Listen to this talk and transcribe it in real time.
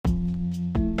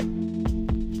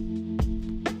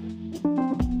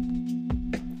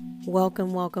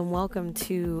Welcome, welcome, welcome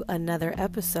to another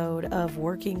episode of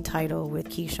Working Title with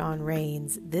Keyshawn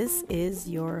Rains. This is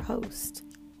your host.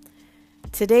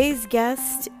 Today's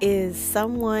guest is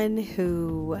someone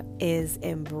who is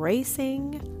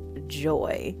embracing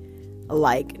joy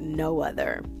like no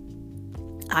other.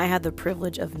 I had the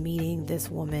privilege of meeting this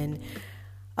woman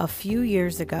a few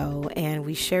years ago, and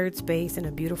we shared space in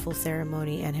a beautiful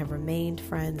ceremony and have remained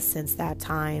friends since that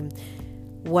time.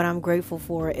 What I'm grateful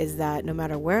for is that no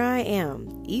matter where I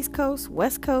am, East Coast,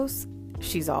 West Coast,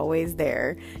 she's always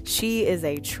there. She is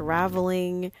a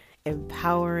traveling,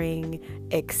 empowering,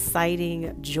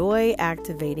 exciting,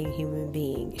 joy-activating human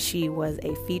being. She was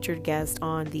a featured guest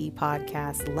on the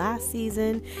podcast last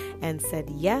season and said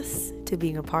yes to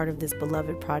being a part of this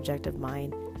beloved project of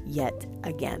mine yet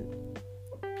again.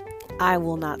 I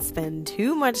will not spend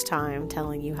too much time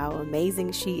telling you how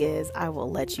amazing she is. I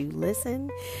will let you listen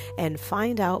and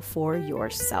find out for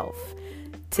yourself.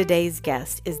 Today's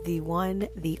guest is the one,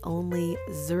 the only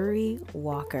Zuri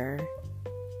Walker.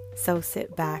 So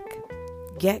sit back,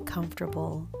 get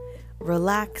comfortable,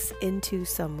 relax into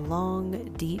some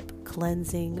long, deep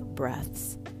cleansing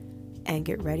breaths, and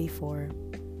get ready for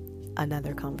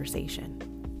another conversation.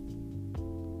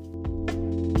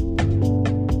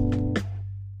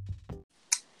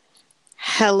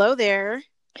 Hello there.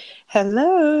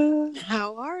 Hello.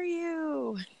 How are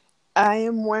you? I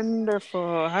am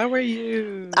wonderful. How are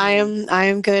you? I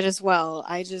am good as well.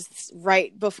 I just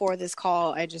right before this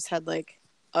call, I just had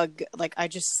I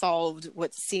just solved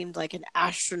what seemed like an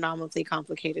astronomically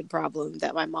complicated problem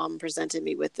that my mom presented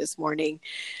me with this morning,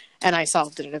 and I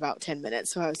solved it in about 10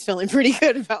 minutes. So I was feeling pretty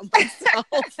good about myself.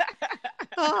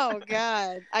 Oh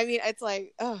God. I mean, it's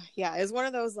like, oh yeah, it's one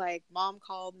of those like mom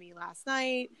called me last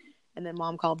night. And then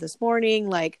mom called this morning,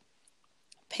 like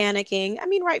panicking. I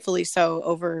mean, rightfully so,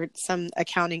 over some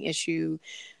accounting issue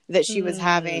that she was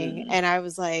having. And I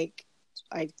was like,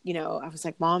 I was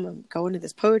like, Mom, I'm going to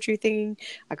this poetry thing.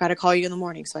 I got to call you in the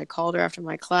morning. So I called her after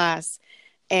my class,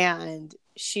 and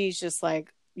she's just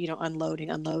like, unloading.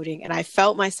 And I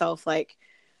felt myself like,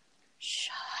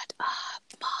 shut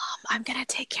up, Mom. I'm going to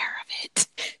take care of it.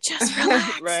 Just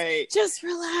relax. Right. Just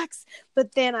relax.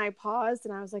 But then I paused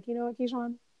and I was like, you know what,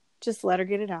 Keyshawn? Just let her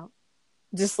get it out.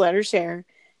 Just let her share.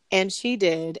 And she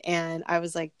did. And I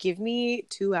was like, give me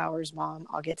 2 hours, Mom.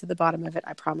 I'll get to the bottom of it.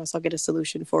 I promise I'll get a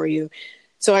solution for you.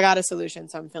 So I got a solution.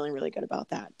 So I'm feeling really good about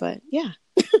that. But yeah.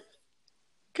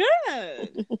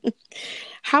 Good.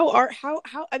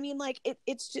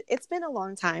 It's been a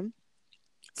long time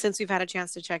since we've had a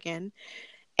chance to check in.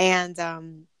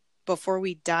 And before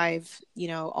we dive,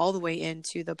 all the way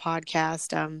into the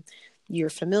podcast, you're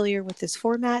familiar with this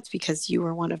format because you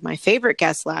were one of my favorite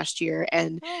guests last year.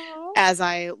 And as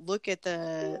I look at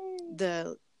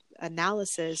the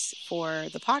analysis for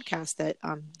the podcast that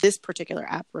this particular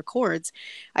app records,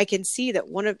 I can see that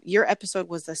one of your episode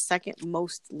was the second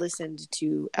most listened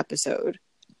to episode.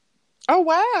 Oh,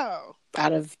 wow.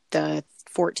 Out of the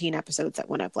 14 episodes that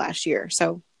went up last year.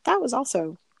 So that was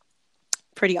also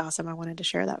pretty awesome. I wanted to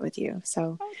share that with you.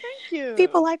 So thank you.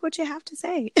 People like what you have to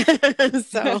say.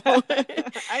 So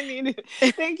I mean,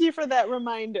 thank you for that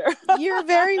reminder. You're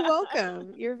very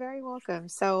welcome. You're very welcome.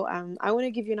 So I want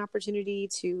to give you an opportunity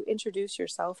to introduce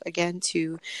yourself again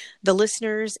to the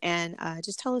listeners and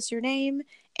just tell us your name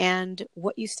and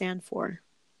what you stand for.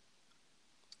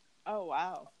 Oh,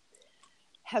 wow.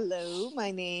 Hello,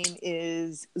 my name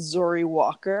is Zuri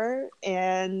Walker,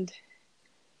 and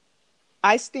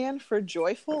I stand for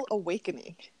Joyful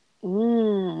Awakening.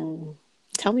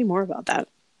 Tell me more about that.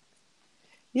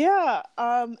 Yeah,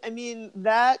 I mean,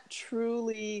 that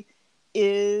truly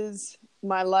is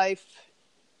my life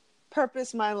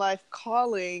purpose. My life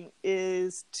calling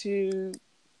is to,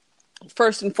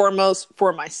 first and foremost,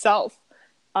 for myself,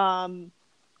 to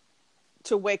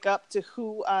wake up to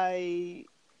who I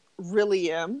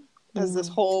really am as this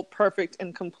whole perfect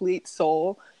and complete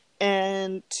soul,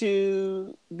 and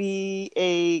to be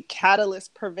a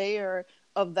catalyst purveyor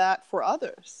of that for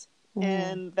others.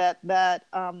 And that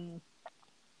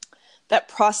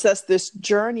process, this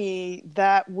journey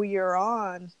that we are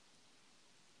on,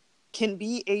 can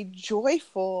be a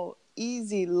joyful,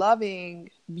 easy,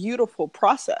 loving, beautiful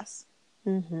process.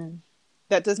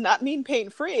 That does not mean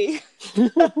pain-free.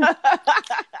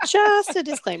 Just a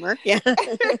disclaimer. Yeah.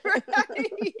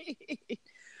 Right.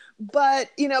 But,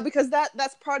 because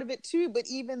that's part of it too. But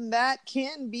even that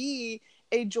can be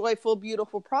a joyful,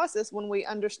 beautiful process when we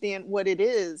understand what it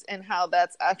is and how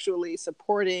that's actually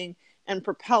supporting and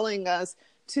propelling us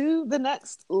to the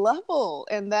next level.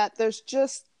 And that there's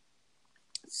just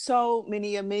so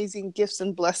many amazing gifts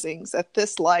and blessings that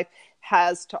this life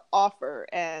has to offer.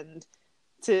 And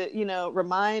to, you know,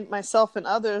 remind myself and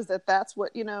others that that's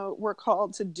what, you know, we're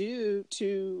called to do,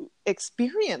 to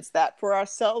experience that for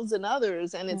ourselves and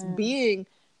others. And it's being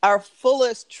our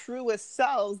fullest, truest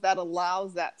selves that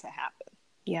allows that to happen.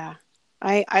 Yeah.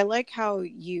 I like how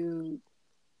you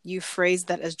phrased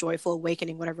that as joyful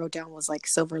awakening. What I wrote down was like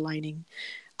silver lining.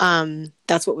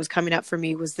 That's what was coming up for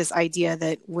me, was this idea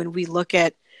that when we look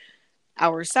at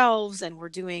ourselves and we're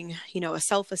doing, you know, a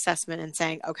self-assessment and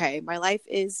saying, okay, my life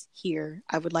is here,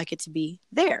 I would like it to be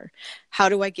there. How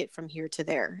do I get from here to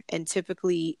there? And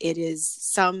typically it is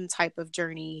some type of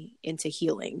journey into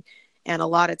healing. And a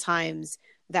lot of times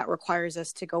that requires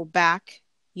us to go back,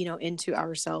 you know, into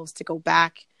ourselves, to go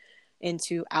back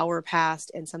into our past,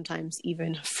 and sometimes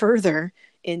even further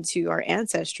into our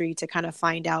ancestry to kind of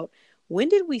find out, when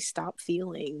did we stop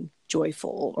feeling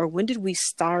joyful, or when did we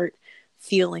start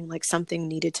feeling like something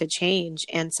needed to change?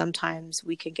 And sometimes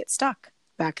we can get stuck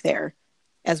back there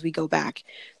as we go back.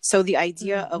 So the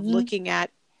idea of looking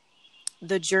at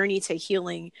the journey to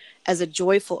healing as a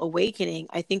joyful awakening,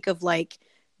 I think of like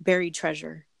buried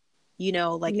treasure, you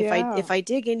know, like if I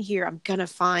dig in here, I'm going to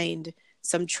find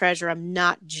some treasure. I'm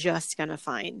not just going to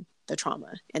find the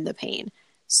trauma and the pain.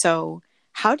 So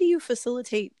how do you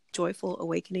facilitate joyful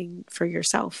awakening for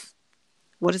yourself?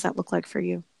 What does that look like for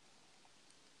you?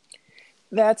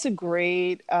 That's a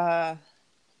great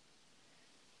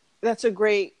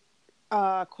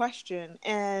question.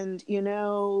 And, you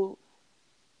know,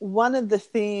 one of the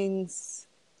things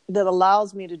that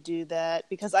allows me to do that,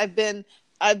 because I've been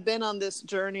on this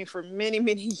journey for many,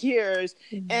 many years,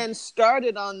 and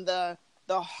started on the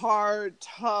hard,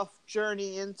 tough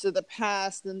journey into the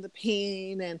past and the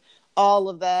pain and all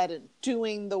of that, and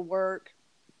doing the work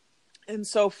and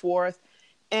so forth.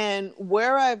 And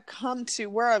where I've come to,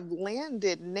 where I've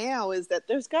landed now, is that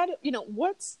there's got to, you know,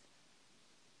 what's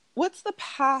the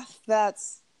path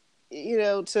that's, you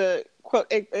know, to quote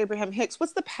Abraham Hicks,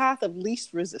 what's the path of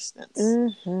least resistance?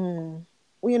 You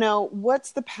know,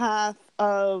 what's the path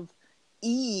of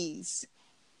ease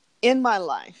in my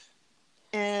life?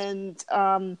 And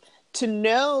to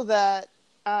know that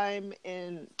I'm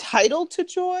entitled to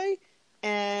joy,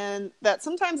 and that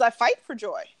sometimes I fight for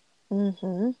joy.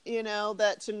 You know,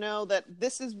 that to know that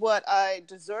this is what I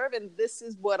deserve and this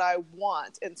is what I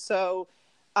want. And so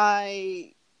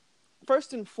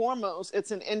first and foremost,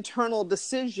 it's an internal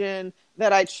decision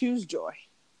that I choose joy.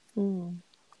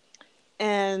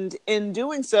 And in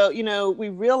doing so, you know, we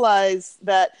realize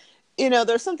that, you know,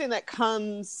 there's something that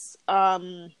comes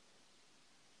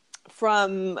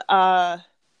from,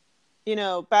 you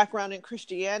know, background in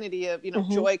Christianity of, you know,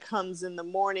 joy comes in the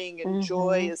morning, and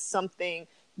joy is something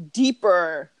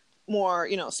deeper, more,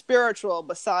 you know, spiritual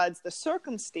besides the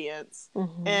circumstance.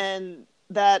 And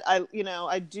that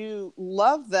I do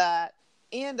love that.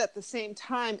 And at the same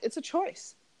time, it's a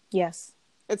choice. Yes.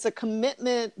 It's a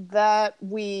commitment that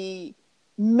we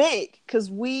make, because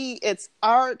it's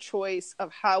our choice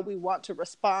of how we want to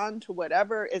respond to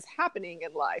whatever is happening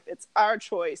in life. It's our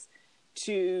choice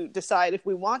to decide if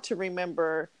we want to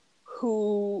remember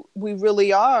who we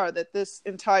really are, that this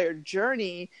entire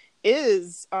journey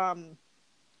is our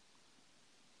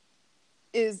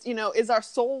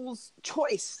soul's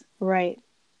choice, right,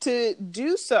 to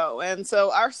do so. And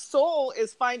so our soul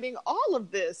is finding all of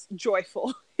this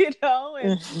joyful, you know,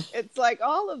 and it's like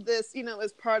all of this, you know,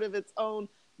 is part of its own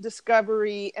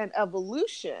discovery and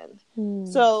evolution.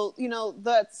 So, you know,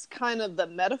 that's kind of the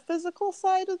metaphysical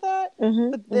side of that.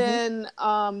 But then,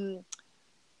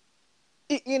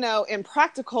 you know, in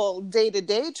practical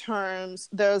day-to-day terms,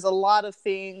 there's a lot of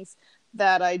things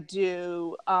that I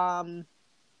do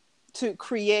to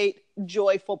create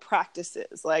joyful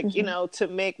practices, like, you know, to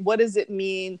make, what does it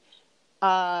mean?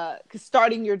 Because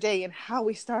starting your day and how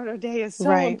we start our day is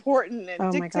so important,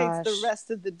 and dictates the rest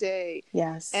of the day.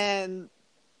 Yes. And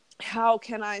how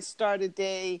can I start a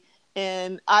day?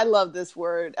 And I love this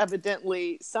word.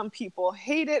 Evidently, some people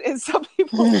hate it and some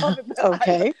people love it.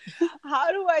 Okay.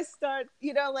 How do I start,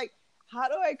 you know, like, how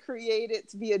do I create it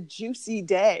to be a juicy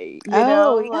day? You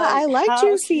know? Yeah, I like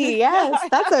juicy. Yes,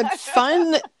 that's a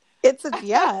fun...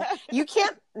 you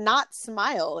can't not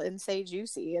smile and say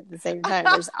juicy at the same time.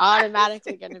 There's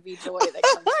automatically going to be joy that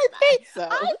comes from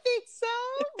that. I think so.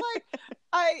 Like,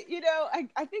 I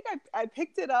think I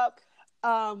picked it up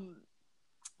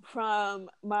from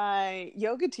my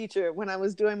yoga teacher when I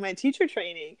was doing my teacher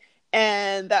training.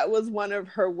 And that was one of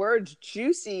her words,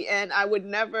 juicy. And I would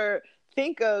never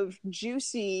think of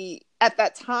juicy at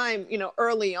that time, you know,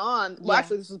 early on. Well,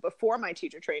 actually, this was before my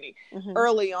teacher training.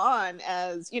 Early on,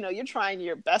 as, you know, you're trying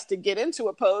your best to get into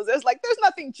a pose. There's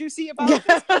nothing juicy about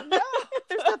this. No,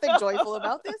 there's nothing nothing joyful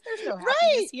about this. There's no happiness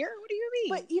Right. here. What do you mean?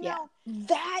 But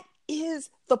that is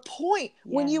the point.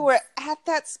 When you Yes. are at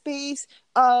that space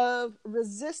of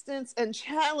resistance and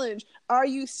challenge, are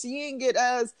you seeing it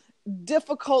as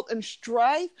difficult and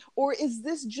strife, or is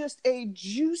this just a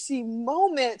juicy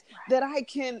moment that I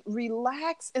can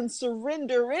relax and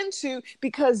surrender into,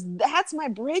 because that's my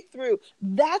breakthrough,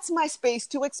 that's my space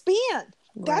to expand,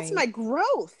 that's my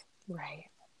growth. Right.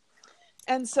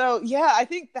 And so I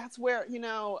think that's where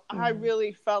I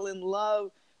really fell in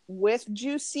love with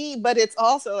Juicy, but it's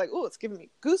also like, oh, it's giving me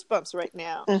goosebumps right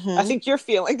now. I think you're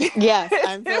feeling that. Yes,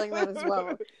 I'm feeling that as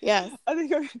well. Yes. I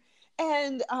think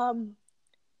and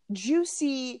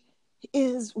Juicy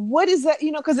is, what is that,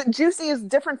 because Juicy is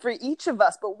different for each of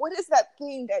us, but what is that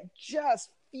thing that just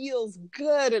feels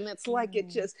good, and it's like it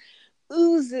just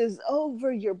oozes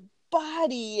over your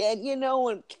body, and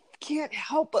and can't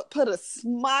help but put a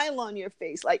smile on your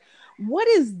face? Like, what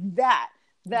is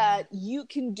that you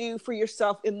can do for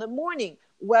yourself in the morning?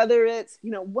 Whether it's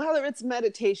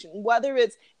meditation, whether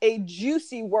it's a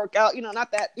juicy workout,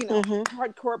 not that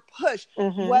hardcore push,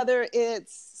 whether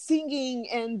it's singing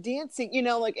and dancing,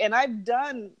 and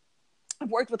I've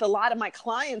worked with a lot of my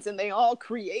clients, and they all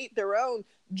create their own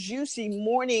juicy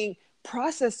morning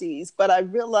processes. But I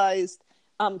realized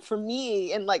for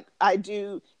me, and like I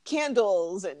do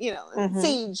candles and and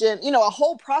sage and a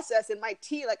whole process in my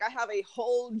tea, like I have a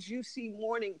whole juicy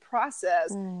morning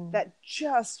process that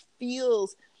just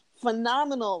feels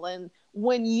phenomenal. And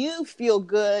when you feel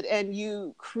good and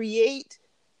you create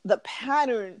the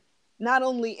pattern not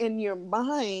only in your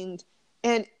mind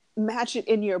and match it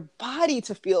in your body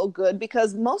to feel good,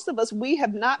 because most of us, we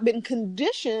have not been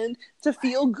conditioned to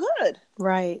feel good.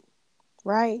 Right.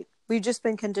 We've just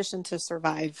been conditioned to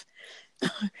survive.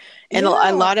 And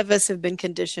a lot of us have been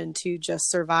conditioned to just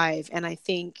survive. And I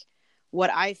think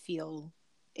what I feel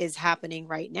is happening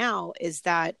right now is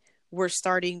that we're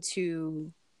starting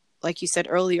to, like you said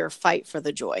earlier, fight for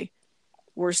the joy.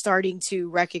 We're starting to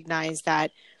recognize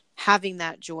that having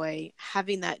that joy,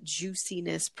 having that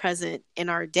juiciness present in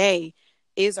our day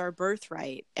is our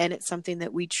birthright, and it's something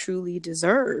that we truly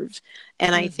deserve.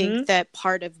 And I think that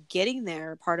part of getting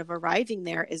there, part of arriving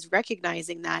there, is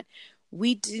recognizing that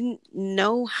we didn't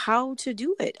know how to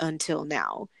do it until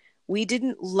now. We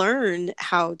didn't learn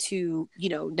how to,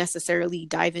 necessarily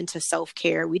dive into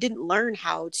self-care. We didn't learn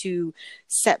how to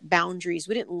set boundaries.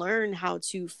 We didn't learn how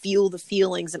to feel the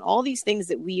feelings and all these things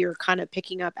that we are kind of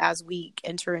picking up as we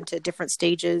enter into different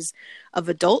stages of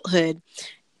adulthood.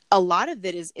 A lot of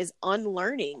it is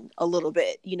unlearning a little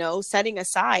bit, setting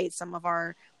aside some of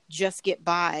our just get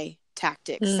by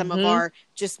tactics, some of our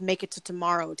just make it to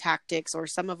tomorrow tactics, or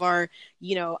some of our,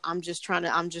 I'm just trying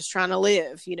to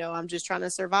live, I'm just trying to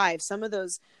survive. Some of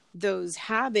those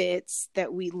habits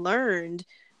that we learned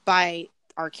by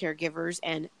our caregivers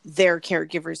and their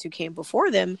caregivers who came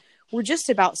before them were just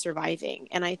about surviving.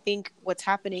 And I think what's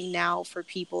happening now for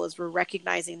people is we're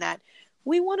recognizing that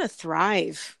we want to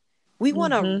thrive. We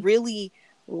want to really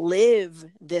live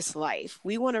this life.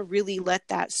 We want to really let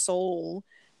that soul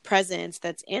presence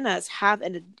that's in us have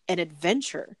an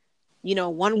adventure,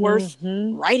 one worth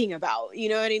writing about, you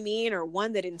know what I mean? Or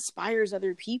one that inspires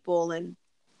other people. And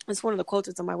that's one of the quotes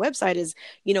that's on my website is,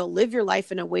 live your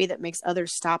life in a way that makes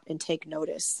others stop and take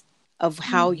notice of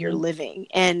how you're living.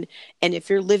 And if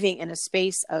you're living in a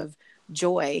space of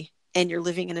joy, and you're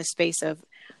living in a space of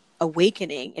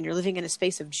awakening, and you're living in a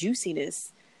space of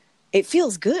juiciness, it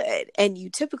feels good. And you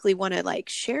typically want to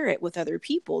share it with other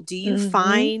people. Do you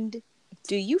find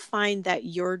that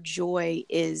your joy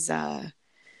is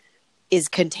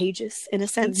contagious in a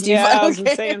sense? I was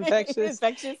gonna say infectious.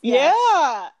 Infectious?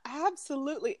 Yeah,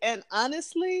 absolutely. And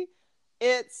honestly,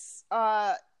 it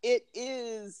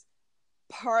is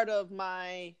part of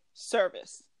my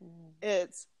service.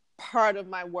 It's part of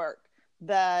my work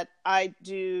that I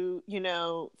do,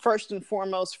 first and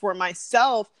foremost for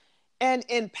myself, and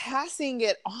in passing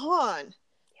it on,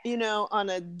 on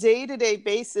a day-to-day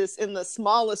basis in the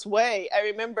smallest way. I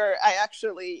remember I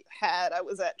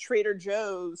was at Trader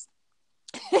Joe's,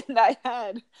 and I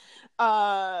had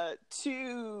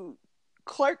 2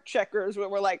 clerk checkers who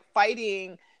were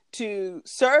fighting to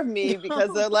serve me,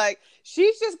 because they're like,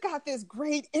 she's just got this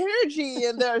great energy,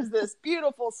 and there's this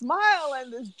beautiful smile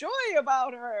and this joy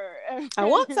about her. And, I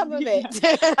want some of it.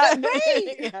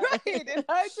 Right. And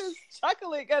I just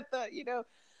chuckling at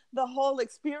the whole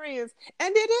experience.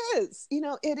 And it is,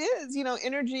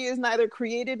 energy is neither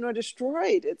created nor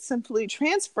destroyed. It's simply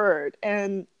transferred.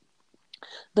 And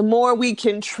the more we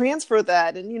can transfer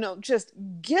that and, just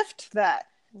gift that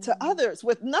to others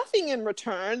with nothing in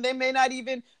return, they may not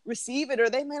even receive it, or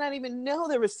they may not even know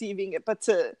they're receiving it, but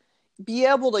to be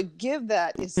able to give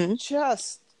that is Mm-hmm.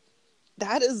 just,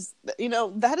 that is,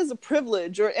 that is a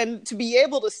privilege. And to be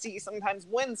able to see sometimes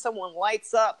when someone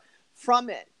lights up from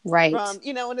it, Right.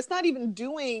 And it's not even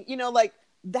doing, like,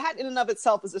 that in and of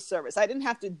itself is a service. I didn't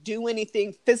have to do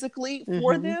anything physically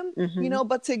for them,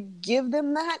 but to give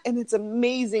them that. And it's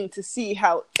amazing to see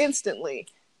how instantly,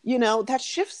 that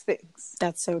shifts things.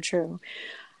 That's so true.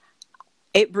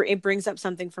 It brings up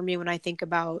something for me when I think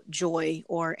about joy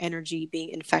or energy being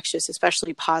infectious,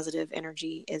 especially positive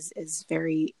energy is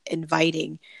very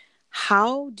inviting.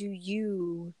 How do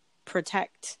you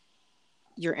protect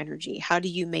your energy? How do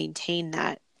you maintain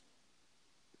that?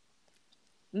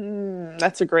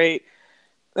 That's a great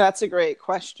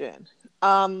question.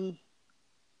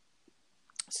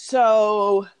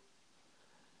 So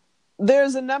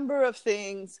there's a number of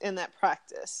things in that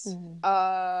practice.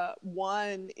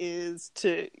 One is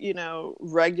to,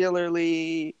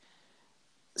 regularly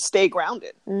stay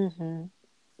grounded. And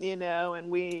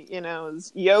we,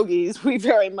 as yogis, we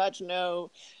very much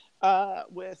know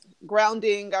with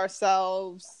grounding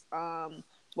ourselves,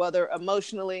 whether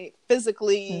emotionally,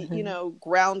 physically,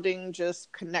 grounding,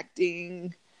 just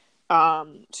connecting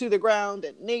to the ground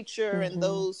and nature and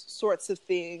those sorts of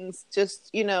things,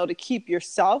 just, to keep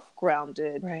yourself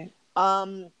grounded. Right.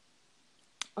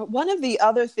 One of the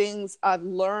other things I've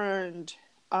learned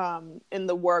in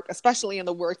the work, especially in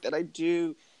the work that I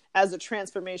do as a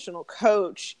transformational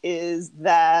coach, is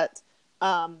that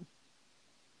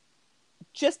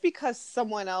just because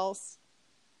someone else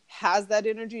has that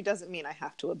energy doesn't mean I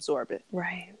have to absorb it.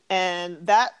 Right. And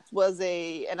that was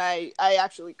I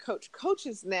actually coach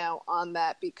coaches now on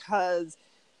that, because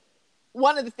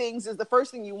one of the things is the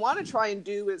first thing you want to try and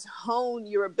do is hone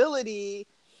your ability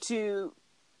to,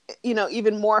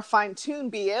 even more fine tune,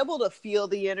 be able to feel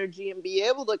the energy and be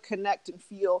able to connect and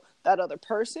feel that other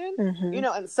person,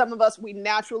 and some of us, we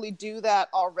naturally do that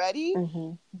already,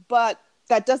 but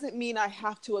that doesn't mean I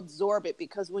have to absorb it,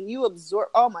 because when you absorb,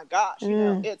 oh my gosh,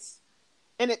 and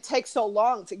it takes so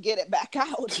long to get it back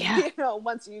out,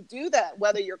 once you do that,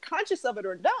 whether you're conscious of it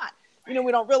or not, we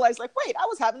don't realize, like, wait, I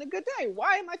was having a good day.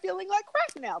 Why am I feeling like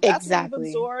crap now? That's when you've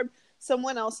absorbed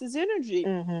someone else's energy.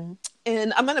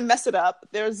 And I'm going to mess it up.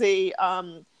 There's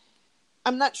I'm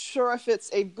not sure if it's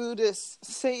a Buddhist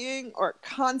saying or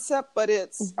concept, but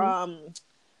it's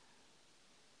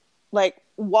like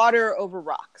water over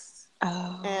rocks.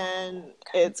 Oh, and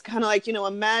it's kind of like,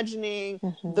 imagining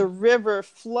the river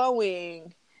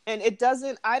flowing, and it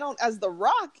doesn't, I don't, as the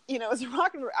rock, as a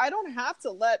rock, I don't have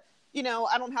to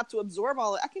I don't have to absorb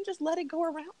all it. I can just let it go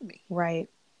around me. Right.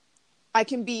 I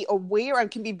can be aware, I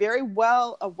can be very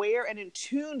well aware and in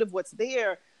tune of what's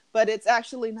there, but it's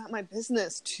actually not my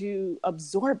business to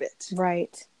absorb it.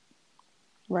 Right.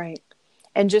 Right.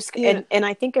 And just, and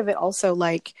I think of it also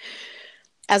like,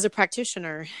 as a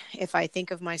practitioner, if I think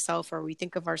of myself, or we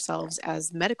think of ourselves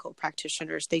as medical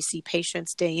practitioners, they see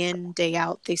patients day in, day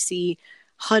out. They see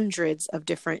hundreds of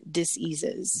different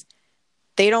diseases.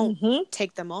 They don't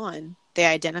take them on. They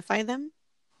identify them,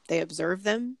 they observe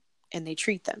them, and they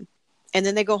treat them. And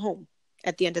then they go home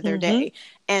at the end of their day.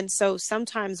 And so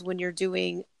sometimes when you're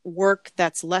doing work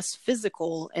that's less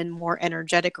physical and more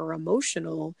energetic or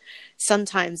emotional,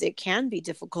 sometimes it can be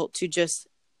difficult to just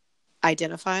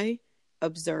identify,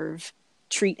 observe,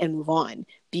 treat, and move on,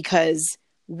 because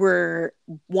we're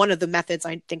one of the methods,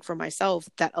 I think, for myself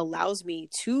that allows me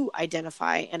to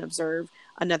identify and observe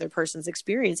another person's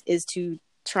experience is to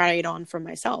try it on for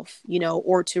myself,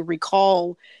 or to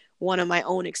recall one of my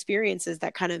own experiences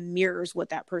that kind of mirrors what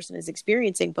that person is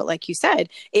experiencing. But like you said,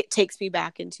 it takes me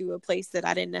back into a place that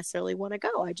I didn't necessarily want to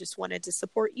go. I just wanted to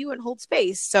support you and hold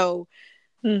space. So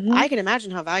I can imagine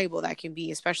how valuable that can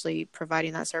be, especially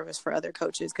providing that service for other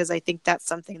coaches, because I think that's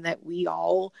something that we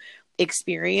all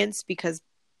experience, because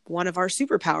one of our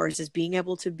superpowers is being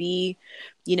able to be,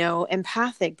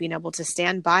 empathic, being able to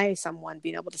stand by someone,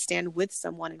 being able to stand with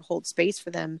someone and hold space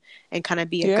for them and kind of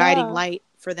be a guiding light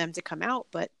for them to come out.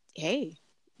 But hey,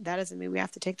 that doesn't mean we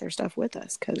have to take their stuff with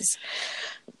us, because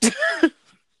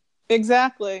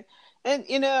exactly. And,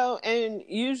 and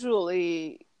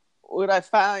usually what I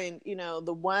find,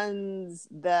 the ones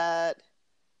that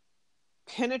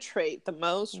penetrate the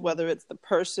most, whether it's the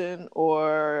person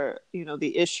or,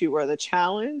 the issue or the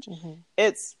challenge,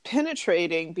 it's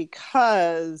penetrating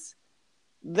because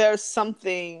there's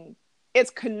something, it's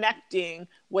connecting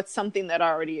with something that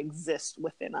already exists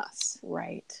within us.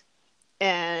 Right.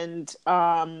 And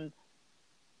I've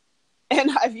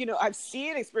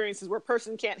seen experiences where a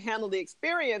person can't handle the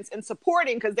experience and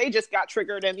supporting because they just got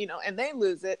triggered and, and they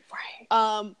lose it.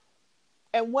 Right.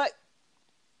 And what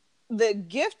the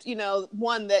gift,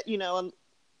 one that,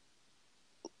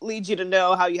 lead you to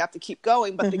know how you have to keep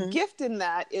going. But the Mm-hmm. gift in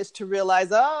that is to realize,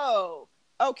 oh,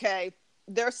 okay,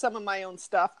 there's some of my own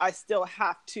stuff I still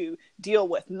have to deal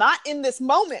with. Not in this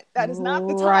moment. That is not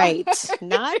the time. Right.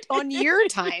 Not on your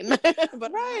time.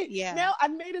 But Right. yeah. Now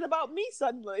I've made it about me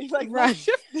suddenly. Like, Right. let's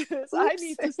shift this. I Oops.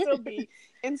 need to still be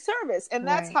in service. And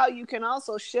that's Right. how you can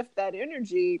also shift that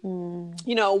energy, Mm.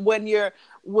 you know, when you're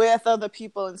with other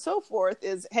people and so forth,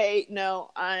 is, hey,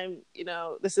 no, I'm, you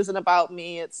know, this isn't about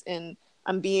me.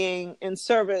 I'm being in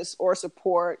service or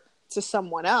support to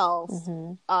someone else.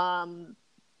 Mm-hmm.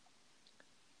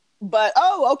 But,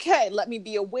 oh, okay, let me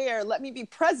be aware. Let me be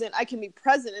present. I can be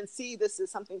present and see this is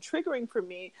something triggering for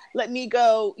me. Let me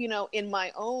go, you know, in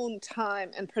my own time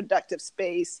and productive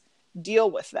space, deal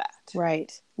with that.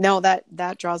 Right. No,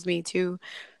 that draws me to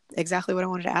exactly what I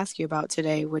wanted to ask you about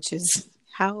today, which is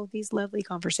how these lovely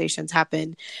conversations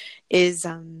happen, is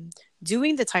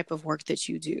doing the type of work that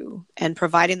you do and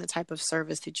providing the type of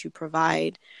service that you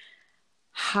provide.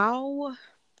 How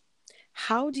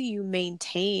do you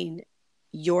maintain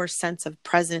your sense of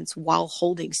presence while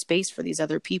holding space for these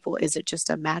other people? Is it just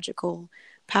a magical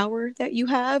power that you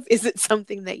have? Is it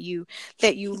something that you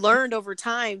learned over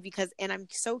time? Because, and I'm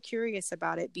so curious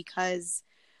about it, because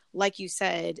like you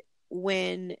said,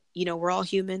 when, you know, we're all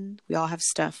human, we all have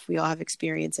stuff, we all have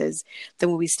experiences. Then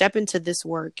when we step into this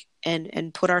work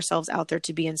and put ourselves out there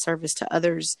to be in service to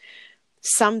others,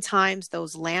 sometimes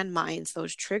those landmines,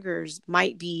 those triggers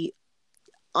might be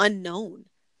unknown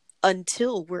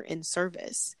until we're in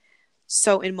service.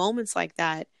 So in moments like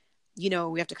that, you know,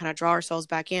 we have to kind of draw ourselves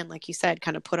back in, like you said,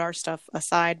 kind of put our stuff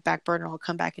aside, back burner. I'll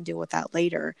come back and deal with that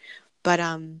later. But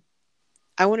I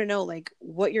want to know, like,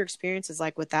 what your experience is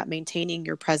like with that, maintaining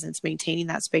your presence, maintaining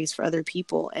that space for other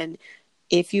people, and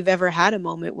if you've ever had a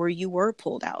moment where you were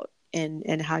pulled out,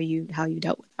 and how you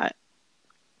dealt with that.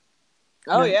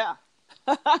 Oh, No. yeah.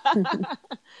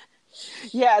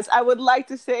 Yes, I would like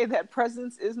to say that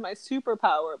presence is my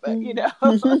superpower, but, you know,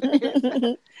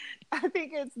 I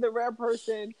think it's the rare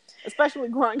person, especially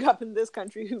growing up in this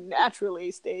country, who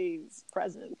naturally stays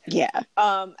present. Yeah.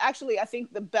 Actually, I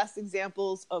think the best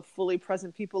examples of fully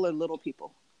present people are little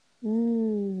people.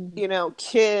 You know,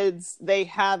 kids, the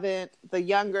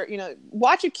younger, you know,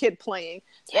 watch a kid playing.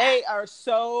 Yeah. They are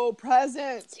so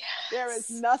present. Yes. There is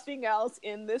nothing else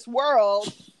in this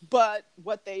world but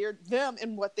what they are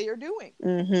doing.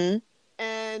 Mm-hmm.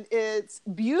 And it's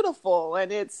beautiful.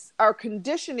 And it's our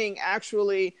conditioning,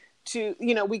 actually, to,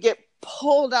 you know, we get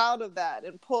pulled out of that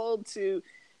and pulled to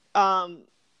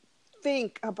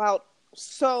think about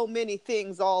so many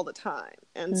things all the time.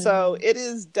 And so it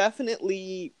is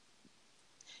definitely,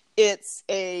 it's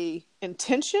a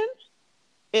intention,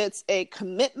 it's a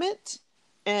commitment,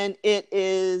 and it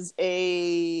is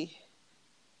a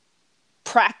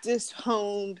practice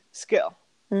honed skill.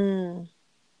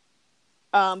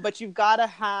 But you've got to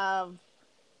have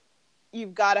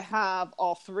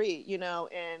all three, you know,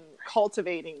 in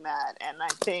cultivating that. And I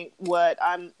think what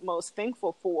I'm most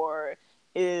thankful for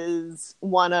is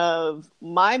one of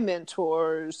my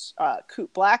mentors,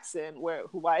 Coop Blackson,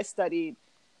 who I studied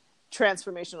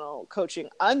transformational coaching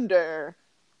under,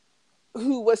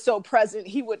 who was so present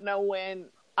he would know when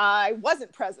I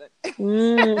wasn't present.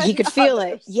 He could feel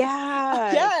it.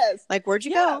 Yeah. Yes. Like, where'd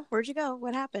you go? Where'd you go?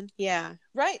 What happened? Yeah.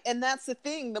 Right. And that's the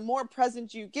thing. The more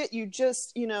present you get, you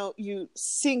just, you know, you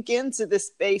sink into this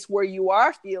space where you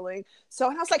are feeling. So,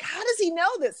 and I was like, how does he know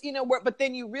this? You know, but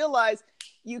then you realize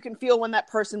you can feel when that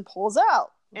person pulls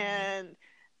out. And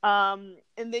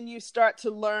then you start to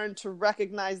learn to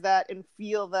recognize that and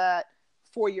feel that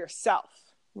for yourself.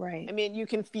 Right. I mean, you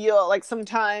can feel like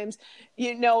sometimes,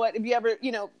 you know what, if you ever,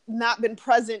 you know, not been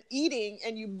present eating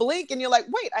and you blink and you're like,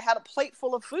 wait, I had a plate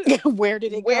full of food. Where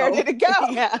did it go?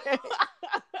 Yeah. And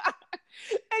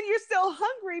you're still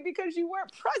hungry because you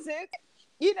weren't present.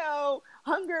 You know,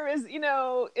 hunger is, you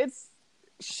know,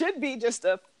 should be just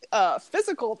a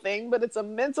physical thing, but it's a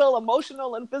mental,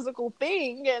 emotional, and physical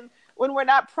thing. And when we're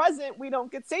not present, we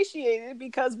don't get satiated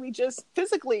because we just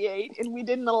physically ate and we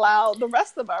didn't allow the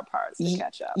rest of our parts to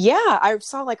catch up. Yeah, I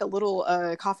saw like a little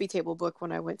coffee table book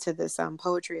when I went to this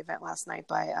poetry event last night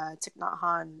by Thich Nhat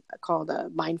Hanh called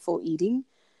Mindful Eating.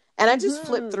 And I just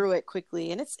flipped through it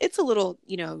quickly, and it's a little,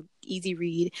 you know, easy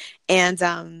read.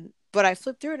 And but I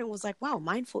flipped through it and was like, wow,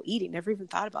 mindful eating. Never even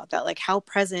thought about that. Like, how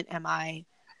present am I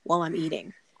while I'm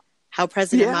eating? How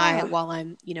present am I while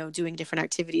I'm, you know, doing different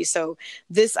activities? So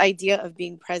this idea of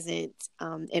being present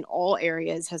in all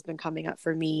areas has been coming up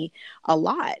for me a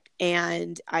lot.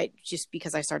 And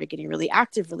because I started getting really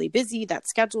active, really busy, that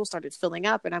schedule started filling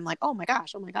up, and I'm like, oh my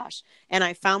gosh. And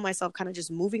I found myself kind of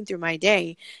just moving through my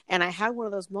day. And I had one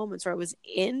of those moments where I was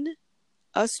in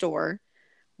a store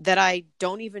that I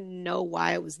don't even know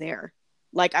why I was there.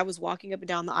 Like I was walking up and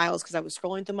down the aisles because I was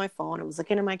scrolling through my phone. I was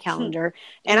looking at my calendar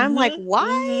and I'm like, why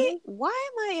am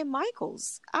I in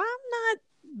Michael's? I'm not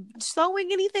sewing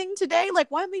anything today.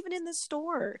 Like, why am I even in this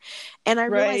store? And I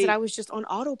realized that I was just on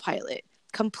autopilot,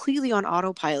 completely on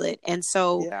autopilot. And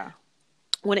so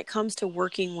when it comes to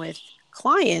working with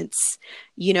clients,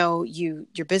 you know,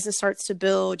 your business starts to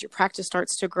build, your practice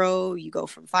starts to grow, you go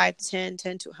from 5 to 10,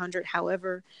 10 to 100,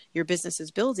 however your business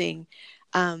is building.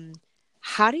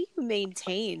 How do you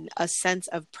maintain a sense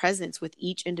of presence with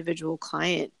each individual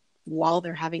client while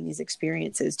they're having these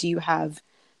experiences? Do you have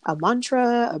a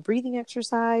mantra, a breathing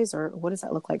exercise, or what does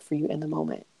that look like for you in the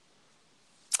moment?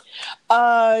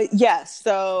 Yes.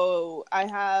 So I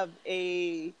have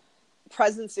a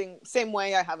presencing, same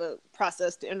way I have a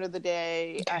process to enter the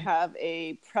day. I have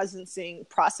a presencing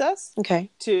process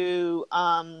to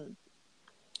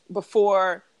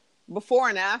before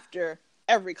and after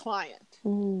every client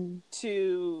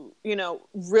to, you know,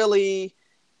 really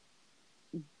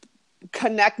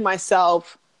connect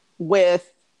myself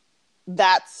with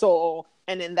that soul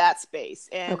and in that space.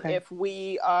 And if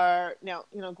we are now,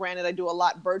 you know, granted I do a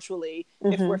lot virtually,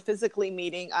 if we're physically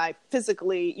meeting, I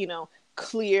physically, you know,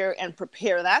 clear and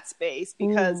prepare that space,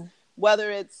 because whether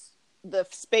it's the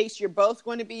space you're both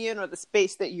going to be in or the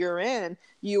space that you're in,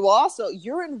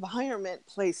 your environment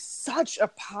plays such a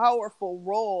powerful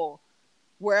role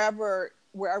wherever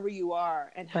you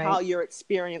are and how you're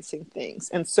experiencing things.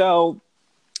 And so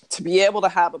to be able to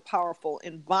have a powerful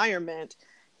environment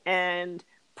and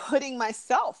putting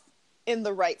myself in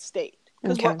the right state,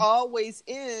 because we're always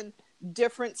in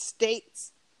different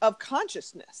states of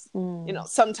consciousness. You know,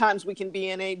 sometimes we can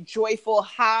be in a joyful,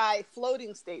 high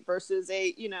floating state versus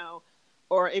a, you know,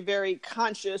 or a very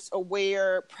conscious,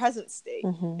 aware, present state.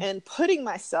 And putting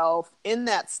myself in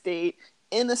that state,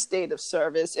 in a state of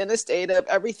service, in a state of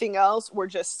everything else we're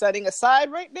just setting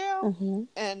aside right now.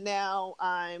 And now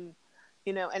I'm,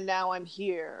 you know, and now I'm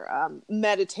here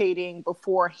meditating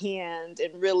beforehand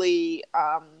and really,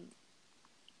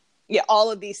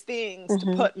 all of these things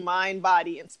to put mind,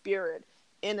 body, and spirit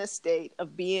in a state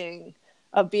of being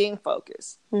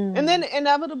focused. And then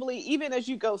inevitably, even as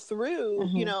you go through,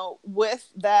 you know, with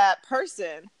that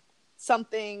person,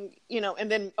 something, you know, and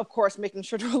then of course making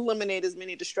sure to eliminate as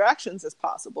many distractions as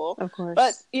possible. Of course.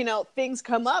 But, you know, things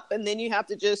come up and then you have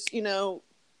to just, you know,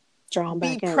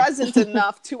 be present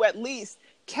enough to at least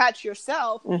catch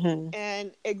yourself and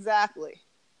and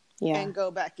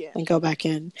go back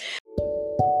in.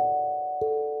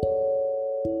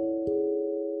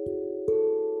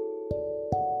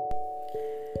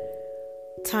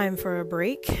 Time for a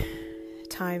break,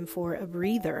 time for a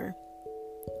breather.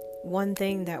 One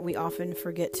thing that we often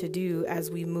forget to do as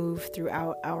we move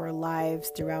throughout our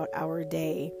lives, throughout our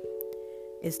day,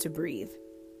 is to breathe.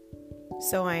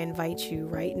 So I invite you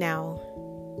right now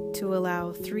to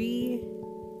allow 3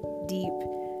 deep,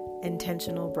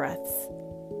 intentional breaths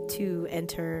to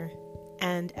enter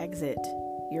and exit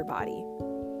your body.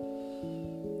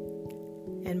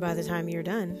 And by the time you're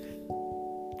done,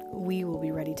 we will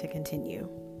be ready to continue.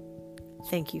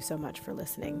 Thank you so much for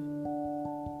listening.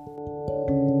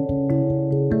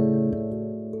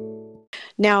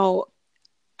 Now,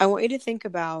 I want you to think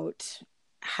about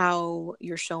how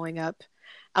you're showing up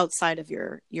outside of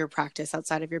your practice,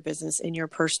 outside of your business, in your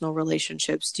personal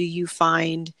relationships. Do you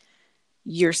find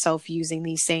yourself using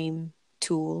these same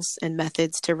tools and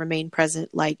methods to remain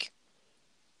present, like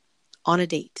on a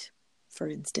date, for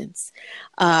instance?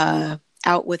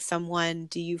 Out with someone,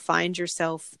 do you find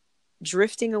yourself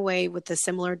drifting away with the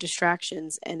similar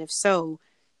distractions? And if so,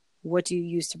 what do you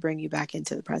use to bring you back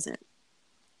into the present?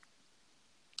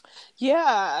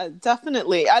 Yeah,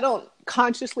 definitely. I don't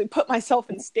consciously put myself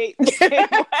in state the same way.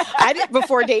 I did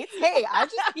before dates. Hey, I'm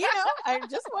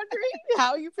just wondering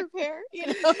how you prepare,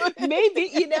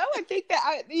 Maybe,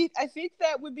 I think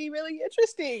that would be really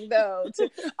interesting though.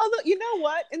 Although, you know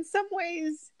what, in some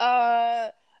ways,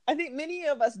 I think many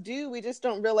of us do. We just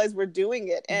don't realize we're doing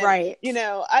it. And, I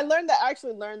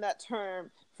actually learned that term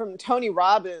from Tony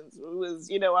Robbins, who was,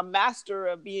 a master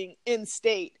of being in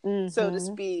state, so to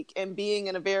speak, and being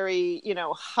in a very,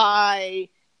 high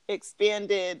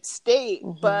expanded state.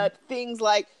 But things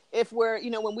like if we're,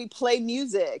 when we play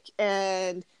music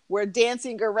and we're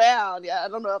dancing around, I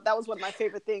don't know, that was one of my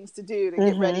favorite things to do to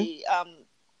get ready.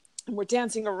 We're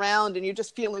dancing around and you're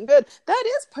just feeling good. That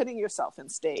is putting yourself in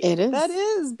state. It is. That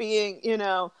is being,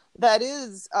 that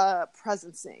is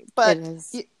presencing. But,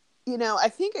 I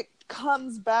think it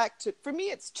comes back to, for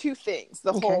me, it's 2 things,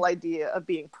 the whole idea of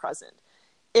being present.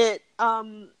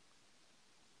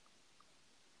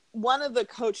 One of the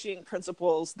coaching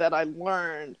principles that I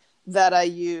learned that I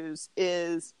use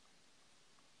is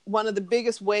one of the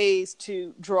biggest ways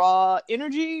to draw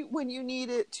energy when you need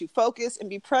it, to focus and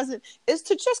be present, is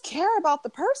to just care about the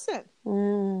person.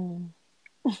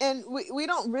 And we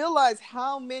don't realize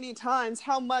how many times,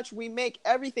 how much we make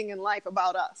everything in life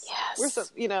about us. Yes. We're so,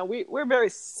 we're very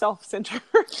self-centered.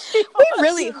 We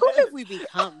really, who have we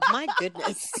become? My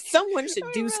goodness. Someone should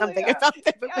do really something are. about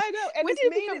that. I know. And When it's did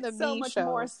it made become it the so me much show?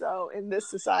 more so in this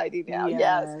society now.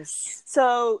 Yes.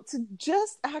 So to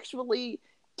just actually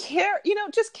care,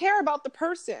 just care about the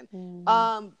person.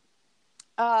 My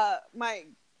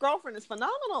girlfriend is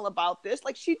phenomenal about this.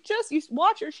 Like, you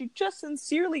watch her, she just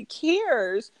sincerely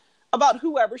cares about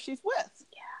whoever she's with.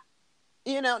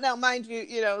 Yeah. Now mind you,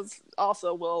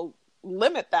 also will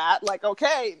limit that. Like,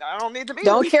 okay, I don't need to be.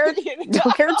 Don't care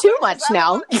too much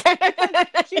now.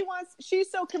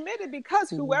 She's so committed because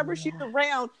whoever she's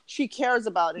around, she cares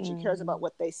about, and she cares about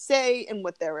what they say and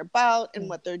what they're about and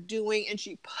what they're doing, and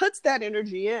she puts that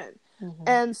energy in.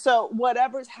 And so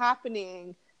whatever's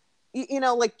happening,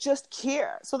 like, just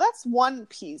care. So that's one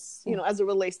piece, as it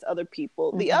relates to other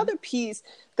people. The other piece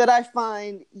that I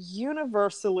find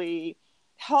universally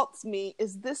helps me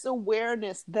is this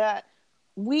awareness that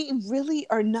we really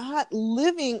are not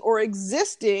living or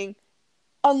existing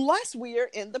unless we are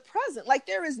in the present. Like,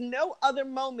 there is no other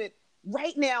moment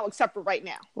right now except for right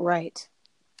now. Right.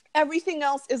 Everything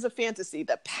else is a fantasy.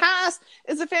 The past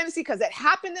is a fantasy because it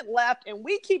happened, it left, and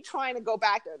we keep trying to go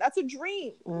back there. That's a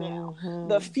dream now.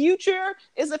 The future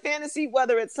is a fantasy,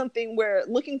 whether it's something we're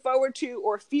looking forward to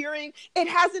or fearing. It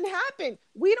hasn't happened.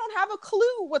 We don't have a clue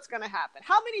what's going to happen.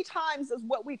 How many times does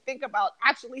what we think about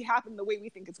actually happen the way we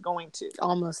think it's going to?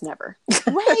 Almost never.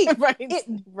 Right. Right.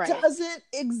 It doesn't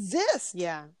exist.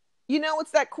 Yeah.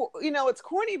 It's that, it's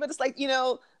corny, but it's like,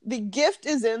 the gift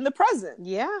is in the present.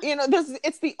 Yeah.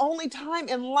 It's the only time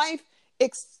in life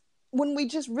when we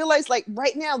just realize, like,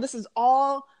 right now, this is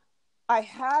all I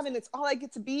have and it's all I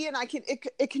get to be. And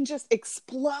it can just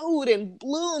explode and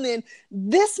bloom in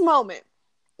this moment.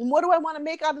 And what do I want to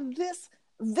make out of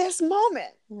this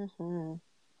moment?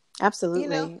 Absolutely.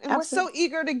 And we're so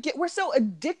eager we're so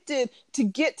addicted to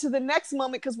get to the next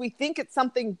moment because we think it's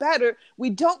something better. We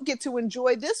don't get to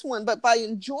enjoy this one, but by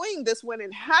enjoying this one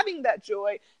and having that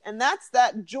joy, and that's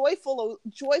that joyful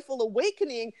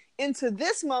awakening into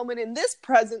this moment, in this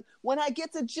present, when I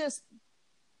get to just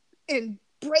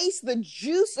embrace the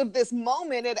juice of this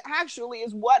moment, it actually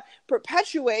is what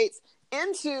perpetuates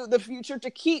into the future to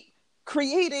keep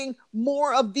creating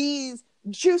more of these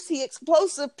juicy,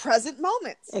 explosive present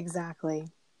moments. Exactly.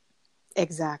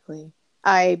 Amen.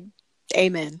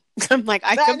 I'm like,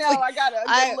 I got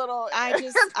a little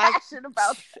passion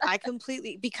about that. I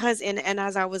completely, because and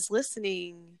as I was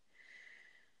listening,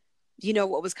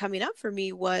 what was coming up for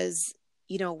me was,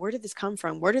 where did this come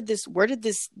from? Where did this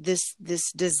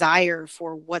desire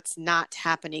for what's not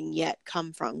happening yet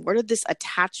come from? Where did this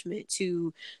attachment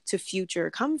to future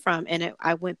come from? And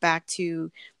I went back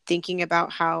to thinking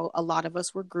about how a lot of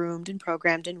us were groomed and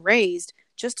programmed and raised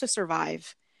just to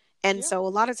survive. And so a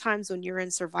lot of times when you're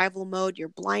in survival mode, your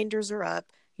blinders are up,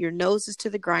 your nose is to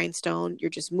the grindstone,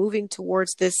 you're just moving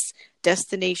towards this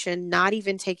destination, not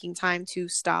even taking time to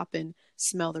stop and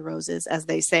smell the roses, as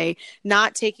they say,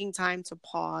 not taking time to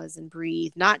pause and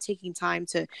breathe, not taking time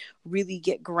to really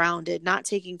get grounded, not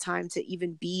taking time to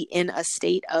even be in a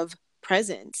state of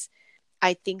presence.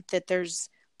 I think that there's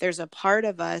a part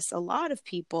of us, a lot of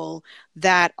people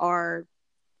that are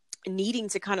needing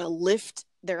to kind of lift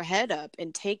their head up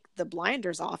and take the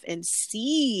blinders off and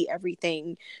see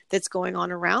everything that's going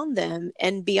on around them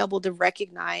and be able to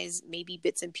recognize maybe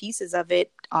bits and pieces of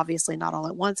it, obviously not all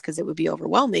at once because it would be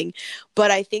overwhelming.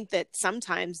 But I think that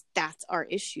sometimes that's our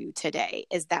issue today,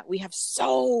 is that we have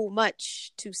so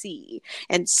much to see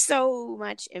and so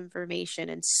much information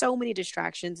and so many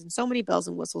distractions and so many bells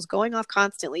and whistles going off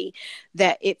constantly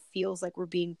that it feels like we're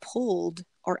being pulled,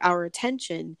 or our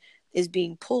attention is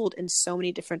being pulled in so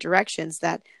many different directions,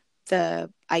 that the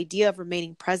idea of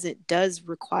remaining present does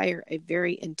require a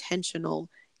very intentional,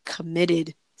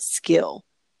 committed skill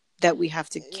that we have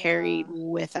to carry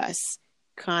with us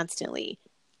constantly.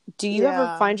 Do you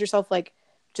ever find yourself like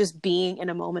just being in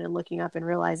a moment and looking up and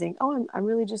realizing, oh, I'm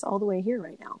really just all the way here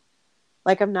right now?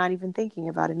 Like, I'm not even thinking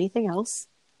about anything else.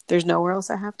 There's nowhere else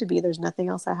I have to be. There's nothing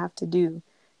else I have to do.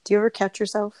 Do you ever catch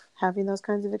yourself having those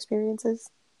kinds of experiences?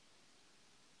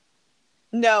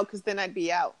 No, because then I'd be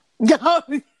out. Oh,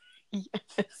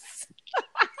 yes.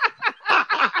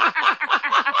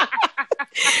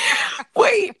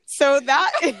 Wait, so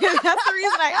that's the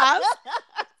reason I asked.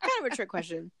 Kind of a trick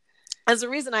question. As the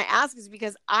reason I ask is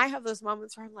because I have those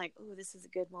moments where I'm like, oh, this is a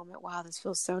good moment. Wow, this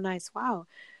feels so nice. Wow.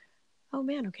 oh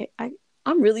man, okay,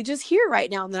 I'm really just here right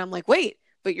now. And then I'm like, wait,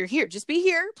 but you're here. Just be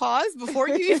here. Pause before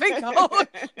you even go.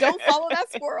 Don't follow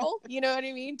that squirrel. You know what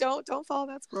I mean? Don't follow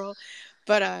that squirrel.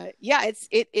 But yeah,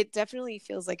 it definitely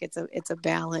feels like it's a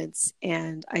balance.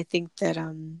 And I think that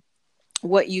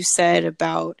what you said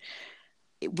about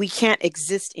we can't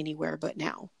exist anywhere but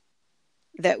now.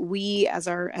 That we as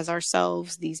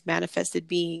ourselves, these manifested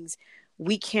beings,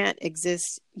 we can't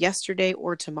exist yesterday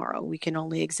or tomorrow. We can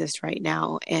only exist right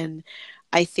now. And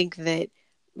I think that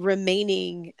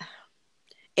remaining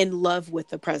in love with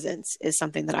the presence is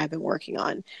something that I've been working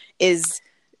on. Is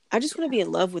I just want to be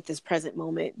in love with this present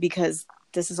moment because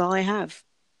this is all I have.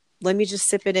 Let me just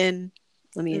sip it in.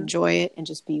 Let me enjoy it and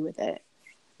just be with it.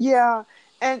 Yeah.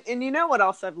 And you know what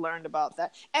else I've learned about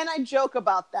that? And I joke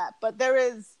about that, but there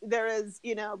is,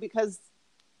 you know, because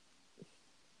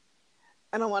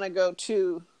I don't want to go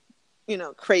too, you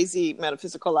know, crazy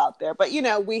metaphysical out there, but you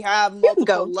know, we have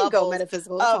multiple levels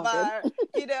metaphysical of our,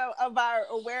 you know, of our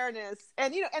awareness,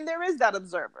 and you know, and there is that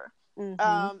observer,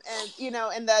 and you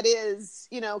know, and that is,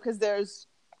 you know, because there's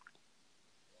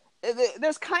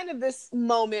kind of this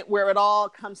moment where it all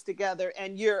comes together,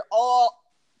 and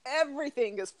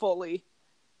everything is fully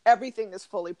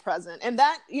present, and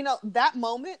that, you know, that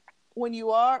moment when you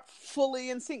are fully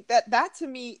in sync, that to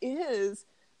me is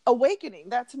awakening.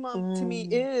 That to me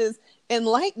is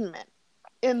enlightenment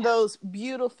in those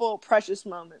beautiful, precious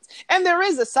moments. And there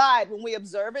is a side when we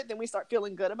observe it, then we start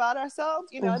feeling good about ourselves,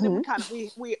 you know, and then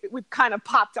we kind of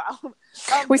popped out.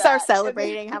 We start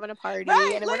celebrating, having a party,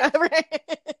 right, and like,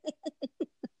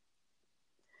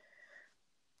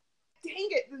 dang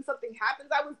it, then something happens.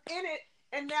 I was in it,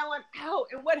 and now I'm out.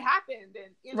 And what happened?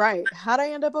 And you know, right, how did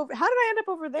I end up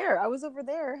over there? I was over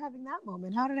there having that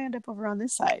moment. How did I end up over on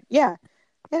this side? Yeah,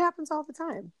 it happens all the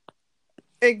time.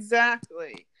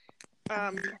 Exactly.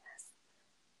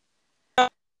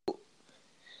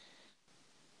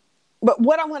 But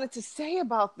what I wanted to say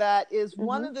about that is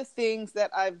one of the things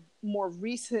that I've more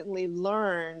recently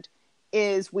learned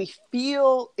is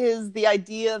the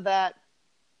idea that,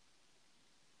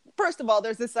 first of all,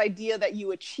 there's this idea that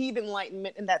you achieve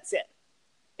enlightenment and that's it.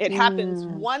 It happens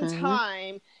one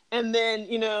time, and then,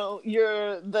 you know,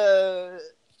 you're the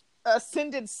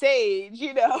ascended sage,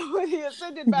 you know, the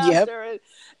ascended master,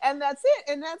 and that's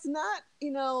it. And that's not,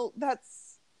 you know,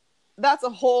 that's a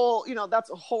whole, you know, that's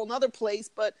a whole nother place.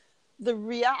 But the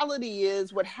reality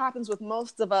is, what happens with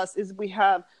most of us is we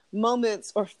have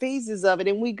moments or phases of it,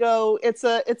 and we go, it's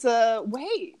a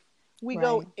wave. We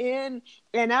go in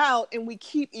and out, and we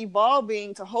keep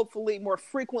evolving to hopefully more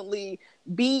frequently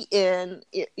be in,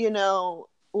 you know,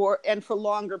 and for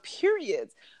longer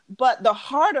periods. But the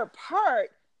harder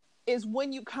part is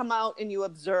when you come out and you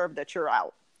observe that you're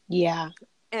out. Yeah.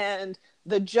 And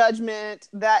the judgment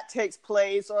that takes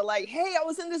place, or like, hey, I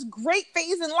was in this great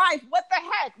phase in life. What the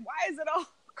heck? Why is it all,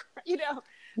 you know,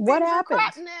 what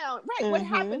happened now? Right. What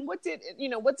happened? What did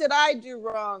I do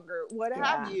wrong, or what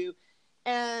have you?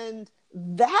 And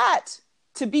that,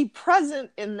 to be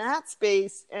present in that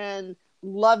space and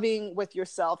loving with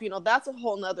yourself, you know, that's a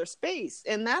whole nother space.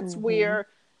 And that's where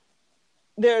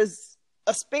there's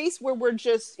a space where we're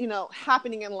just, you know,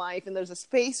 happening in life. And there's a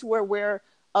space where we're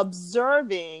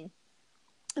observing.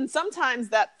 And sometimes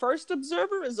that first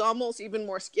observer is almost even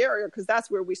more scarier, because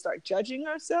that's where we start judging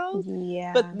ourselves.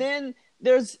 Yeah. But then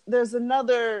there's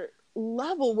another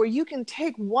level where you can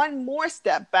take one more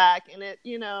step back and it,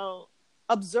 you know,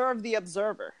 observe the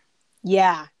observer.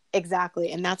 Yeah,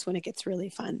 exactly. And that's when it gets really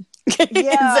fun.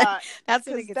 Yeah. That's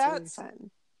when it gets really fun.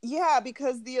 Yeah,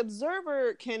 because the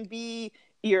observer can be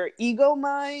your ego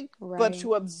mind, but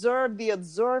to observe the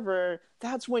observer,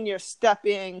 that's when you're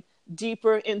stepping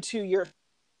deeper into your,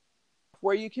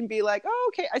 where you can be like,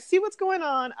 oh, okay, I see what's going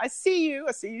on. I see you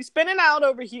spinning out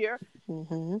over here.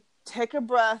 Take a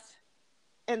breath,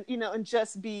 and, you know, and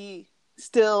just be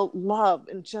still, love,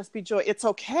 and just be joy. It's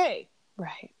okay.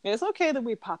 Right. It's okay that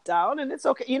we popped out, and it's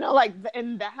okay, you know, like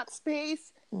in that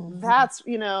space, that's,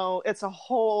 you know,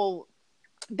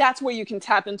 that's where you can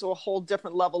tap into a whole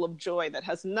different level of joy that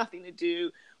has nothing to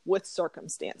do with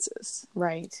circumstances.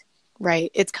 Right.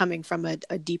 It's coming from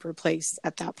a deeper place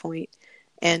at that point.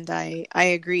 And I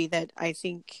agree that I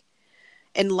think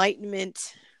enlightenment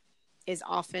is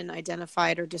often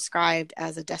identified or described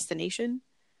as a destination,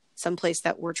 someplace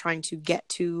that we're trying to get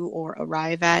to or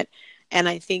arrive at. And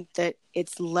I think that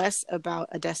it's less about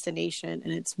a destination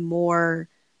and it's more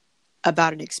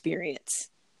about an experience.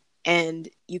 And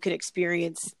you can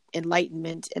experience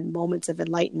enlightenment and moments of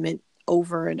enlightenment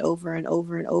over and over and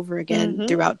over and over again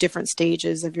throughout different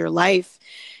stages of your life.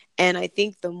 And I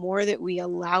think the more that we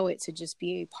allow it to just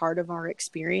be a part of our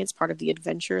experience, part of the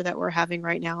adventure that we're having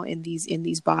right now in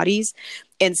these bodies,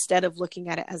 instead of looking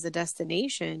at it as a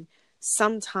destination,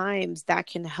 sometimes that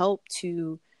can help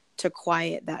to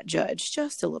quiet that judge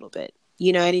just a little bit.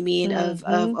 You know what I mean? Of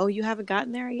oh, you haven't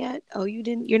gotten there yet. Oh,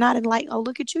 you're not enlightened. Oh,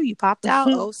 look at you popped out.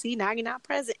 Oh, see, now you're not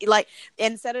present. Like,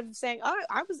 instead of saying, oh,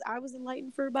 I was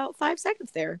enlightened for about 5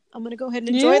 seconds there, I'm gonna go ahead and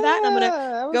enjoy that, and I'm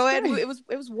gonna go ahead. It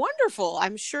was wonderful.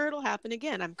 I'm sure it'll happen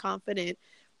again. I'm confident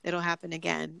it'll happen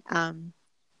again.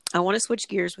 I want to switch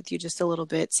gears with you just a little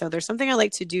bit. So there's something I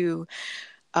like to do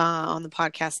on the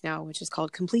podcast now, which is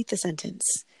called Complete the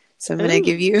Sentence. So I'm going to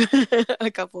give you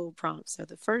a couple of prompts. So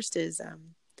the first is,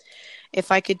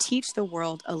 if I could teach the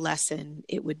world a lesson,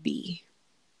 it would be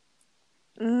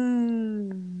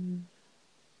to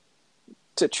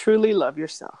truly love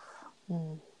yourself.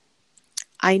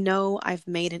 I know I've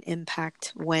made an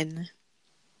impact when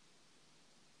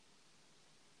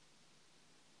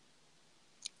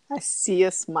I see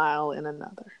a smile in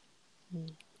another.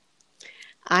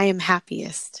 I am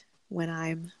happiest when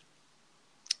I'm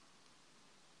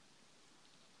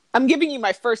giving you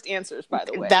my first answers, by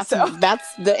the way. That's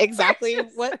exactly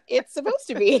what it's supposed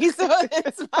to be. So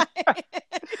it's fine. So I was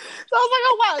like,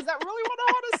 oh wow, is that really what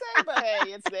I want to say? But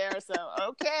hey, it's there, so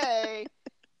okay.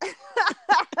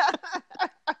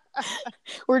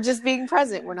 We're just being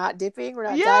present. We're not dipping. We're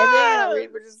not diving.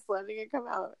 We're just letting it come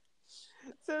out.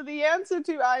 So the answer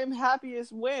to I am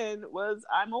happiest when was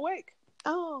I'm awake.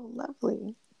 Oh,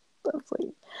 lovely.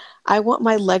 Lovely. I want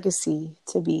my legacy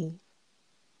to be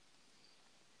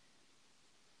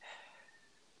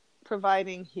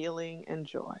providing healing and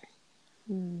joy.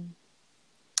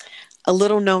 A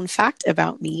little known fact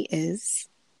about me is...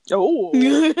 Oh.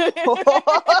 Now,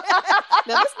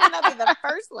 this might not be the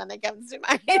first one that comes to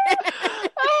mind. Oh,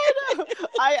 no.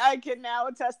 I can now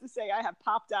attest to say I have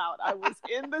popped out. I was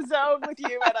in the zone with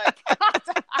you and I popped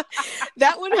out.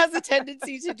 That one has a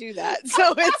tendency to do that.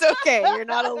 So it's okay. You're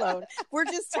not alone. We're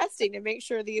just testing to make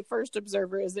sure the first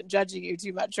observer isn't judging you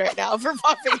too much right now for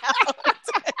popping out.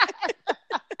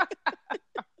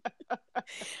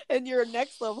 And your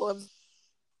next level of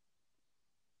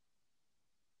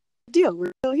deal,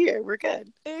 we're still here, we're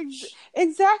good.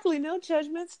 Exactly. No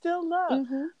judgment, still love.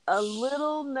 A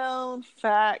little known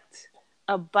fact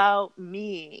about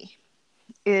me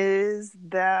is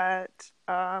that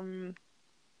no,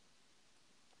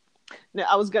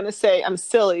 I was gonna say I'm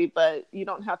silly, but you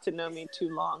don't have to know me too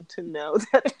long to know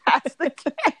that that's the case.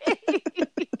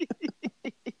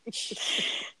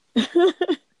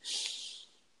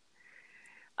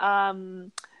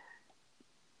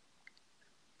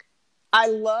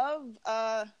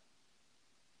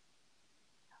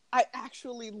 I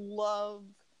actually love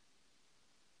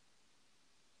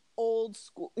old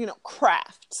school,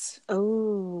 crafts.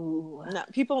 Oh, no,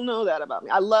 people know that about me.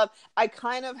 I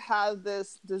kind of have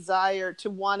this desire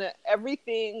to want to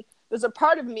everything. There's a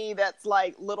part of me that's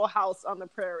like Little House on the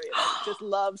Prairie, that just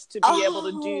loves to be able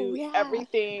to do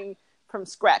everything from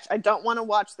scratch. I don't want to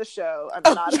watch the show. I'm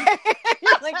not.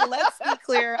 Like, let's be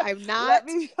clear. I'm not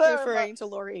referring to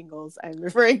Laura Ingalls. I'm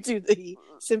referring to the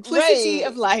simplicity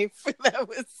of life. That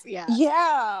was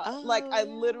like I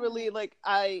literally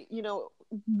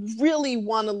really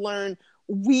want to learn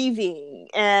weaving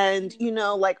and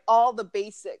like all the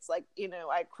basics. Like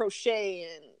I crochet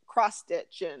and cross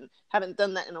stitch and haven't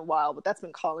done that in a while, but that's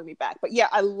been calling me back. But yeah,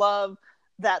 I love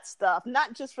that stuff,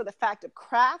 not just for the fact of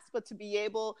crafts, but to be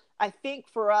able, I think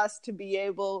for us to be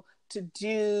able to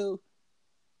do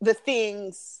the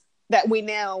things that we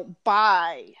now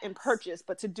buy and purchase,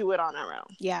 but to do it on our own.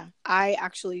 Yeah. I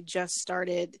actually just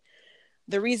started.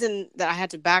 The reason that I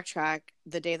had to backtrack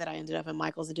the day that I ended up in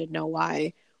Michael's and didn't know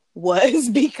why was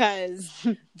because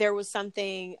there was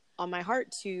something on my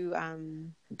heart to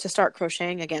start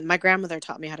crocheting again. My grandmother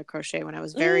taught me how to crochet when I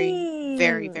was very,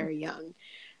 very, very young.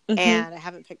 And I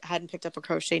hadn't picked up a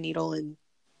crochet needle in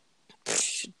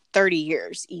 30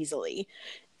 years easily.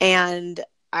 And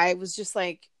I was just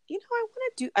like,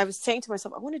 I was saying to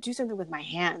myself, I want to do something with my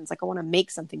hands. Like, I want to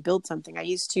make something, build something. I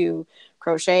used to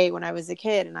crochet when I was a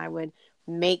kid, and I would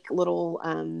make little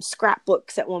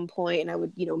scrapbooks at one point, and I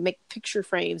would, make picture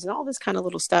frames and all this kind of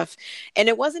little stuff. And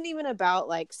it wasn't even about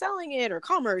like selling it or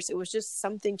commerce. It was just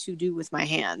something to do with my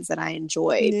hands that I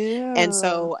enjoyed. Yeah. And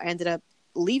so I ended up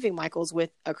leaving Michael's with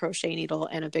a crochet needle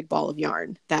and a big ball of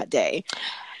yarn that day.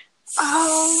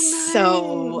 Oh, nice.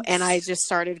 So, and I just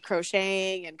started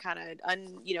crocheting and kind of,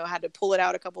 had to pull it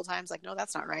out a couple times. Like, no,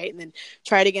 that's not right. And then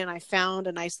try it again. I found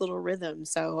a nice little rhythm.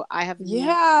 So I have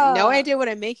no idea what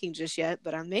I'm making just yet,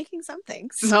 but I'm making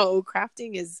something. So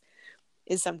crafting is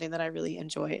is something that I really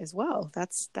enjoy as well.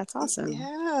 That's awesome.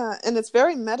 Yeah, and it's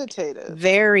very meditative.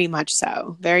 Very much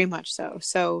so. Very much so.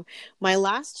 So my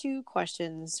last two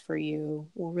questions for you,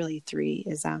 well, really three,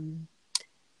 is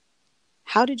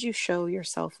how did you show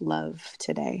yourself love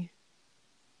today?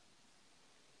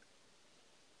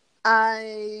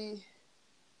 I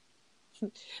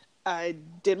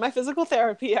did my physical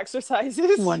therapy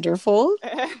exercises. Wonderful.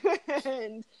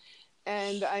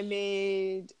 And I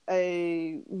made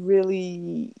a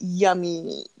really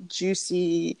yummy,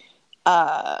 juicy,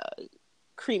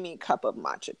 creamy cup of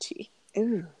matcha tea.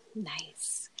 Ooh,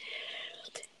 nice.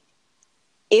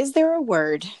 Is there a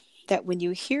word that when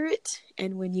you hear it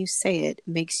and when you say it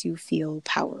makes you feel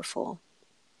powerful?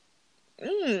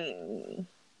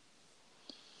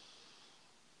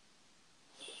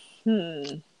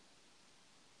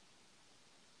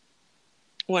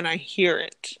 When I hear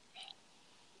it.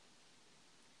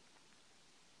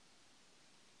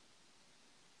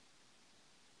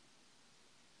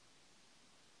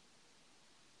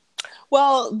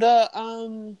 Well,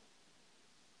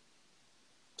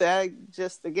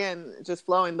 just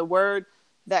flowing, the word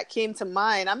that came to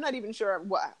mind, I'm not even sure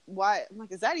why. I'm like,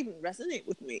 does that even resonate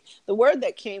with me? The word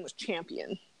that came was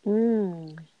champion.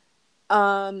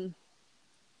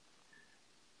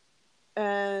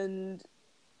 And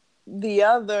the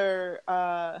other,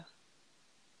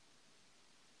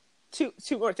 two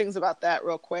more things about that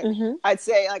real quick. Mm-hmm. I'd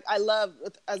say, like, I love,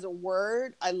 as a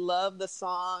word, I love the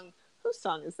song. Whose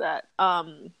song is that?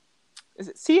 Is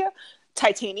it Sia?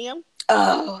 Titanium.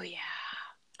 Oh, yeah.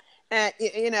 And,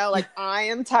 like, I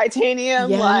am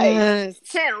titanium. Yes. Like,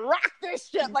 can't rock this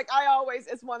shit. Like,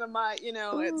 it's one of my,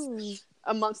 it's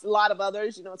amongst a lot of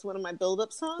others, it's one of my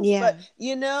build-up songs. Yeah. But,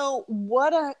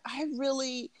 what I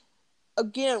really,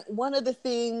 again, one of the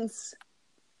things,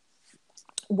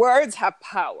 words have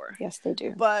power. Yes, they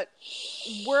do. But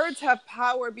words have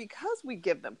power because we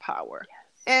give them power.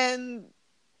 Yes. And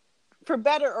for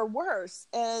better or worse.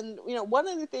 And, one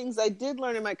of the things I did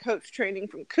learn in my coach training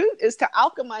from Coot is to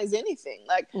alchemize anything.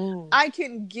 Like, I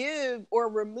can give or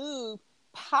remove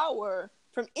power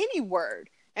from any word,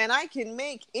 and I can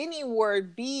make any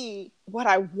word be what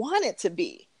I want it to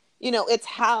be. It's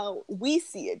how we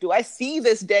see it. Do I see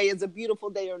this day as a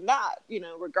beautiful day or not?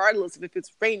 Regardless of if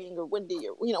it's raining or windy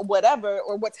or, whatever,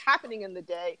 or what's happening in the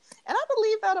day. And I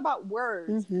believe that about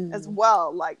words as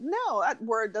well. Like, no, that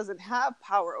word doesn't have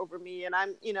power over me. And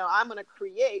I'm going to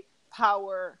create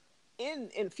power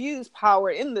infuse power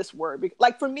in this word.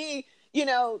 Like, for me,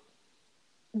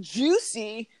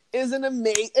 juicy is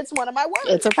it's one of my words.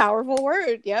 It's a powerful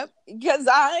word. Yep. Because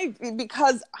I've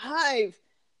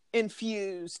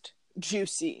infused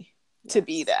juicy to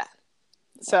be that.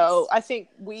 So I think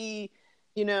we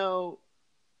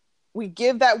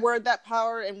give that word that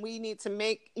power, and we need to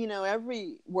make,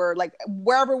 every word, like,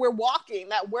 wherever we're walking,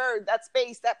 that word, that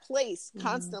space, that place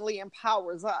constantly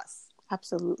empowers us.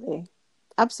 Absolutely.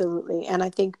 Absolutely. And I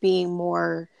think being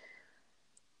more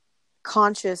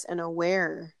conscious and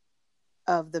aware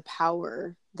of the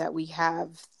power that we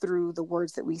have through the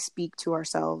words that we speak to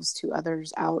ourselves, to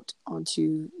others, out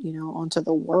onto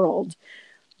the world,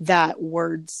 that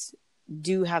words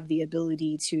do have the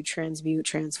ability to transmute,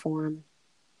 transform,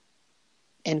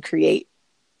 and create.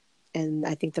 And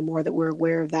I think the more that we're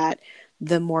aware of that,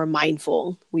 the more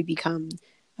mindful we become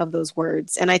of those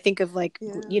words. And I think of, like,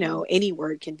 any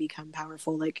word can become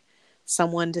powerful. Like,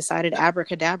 someone decided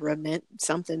abracadabra meant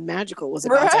something magical was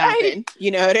about to happen.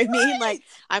 You know what I mean? Like,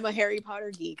 I'm a Harry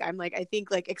Potter geek. I'm like, I think,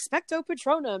 like, expecto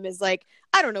patronum is, like,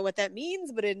 I don't know what that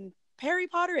means, but in Harry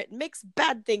Potter, it makes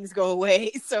bad things go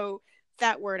away. So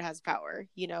that word has power.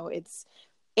 It's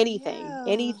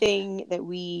anything that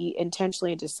we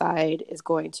intentionally decide is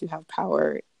going to have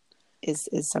power is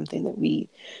something that we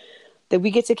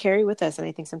get to carry with us. And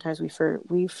I think sometimes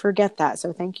we forget that.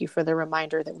 So thank you for the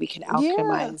reminder that we can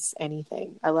alchemize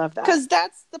anything. I love that. Because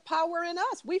that's the power in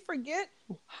us. We forget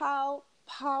how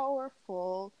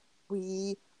powerful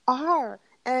we are.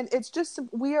 And it's just,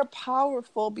 we are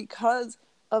powerful because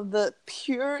of the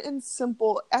pure and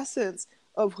simple essence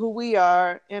of who we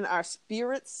are in our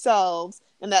spirit selves.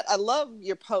 And that, I love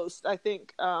your post. I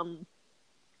think,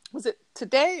 was it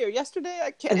today or yesterday?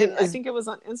 I think it was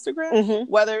on Instagram.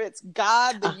 Whether it's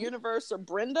God, the universe, or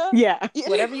Brenda. Yeah,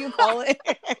 whatever you call it.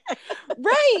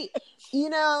 Right.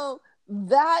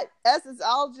 That essence,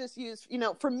 I'll just use,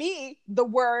 for me, the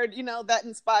word, that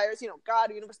inspires,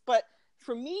 God, universe. But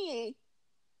for me,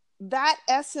 that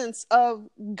essence of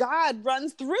God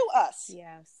runs through us.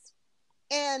 Yes.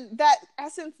 And that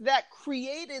essence that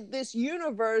created this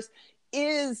universe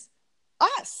is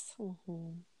us.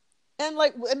 And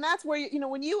like, and that's where, you know,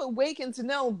 when you awaken to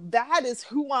know that is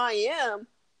who I am.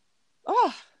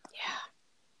 Oh,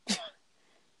 yeah.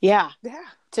 Yeah. Yeah.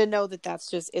 To know that that's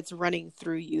just, it's running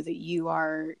through you, that you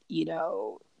are, you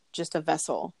know, just a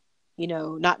vessel, you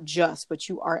know, not just, but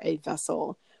you are a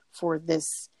vessel for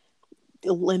this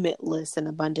limitless and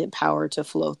abundant power to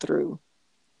flow through.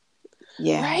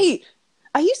 Yeah. Right.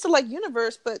 I used to like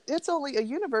universe, but it's only a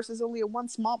universe is only a one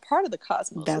small part of the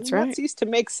cosmos. That's and right. That ceased to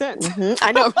make sense. Mm-hmm.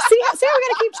 I know. See, we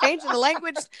gotta keep changing the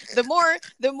language.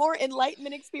 The more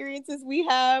enlightenment experiences we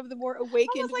have, the more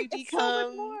awakened we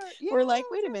become. So We're like,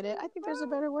 wait a minute, I think there's a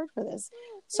better word for this.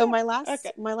 So my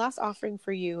last offering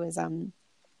for you is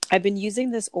I've been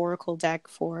using this oracle deck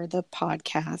for the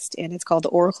podcast, and it's called The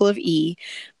Oracle of E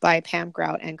by Pam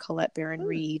Grout and Colette Baron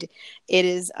Reed. It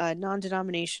is a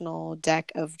non-denominational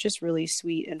deck of just really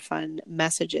sweet and fun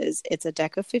messages. It's a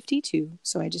deck of 52,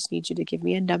 so I just need you to give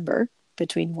me a number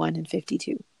between 1 and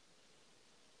 52.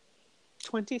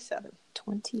 27.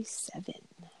 27.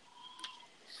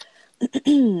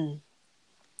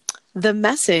 The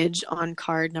message on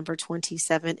card number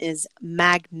 27 is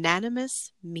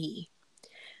Magnanimous Me.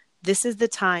 This is the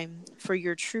time for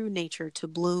your true nature to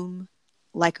bloom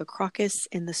like a crocus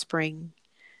in the spring.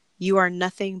 You are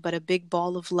nothing but a big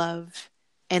ball of love,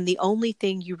 and the only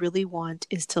thing you really want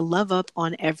is to love up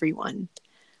on everyone.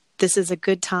 This is a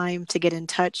good time to get in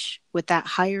touch with that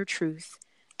higher truth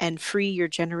and free your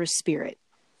generous spirit.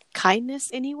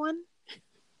 Kindness, anyone?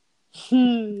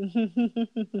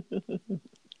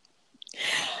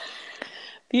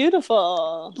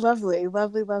 Beautiful. Lovely,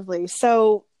 lovely, lovely.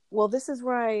 So, well, this is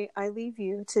where I leave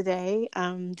you today.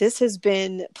 This has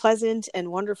been pleasant and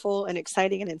wonderful and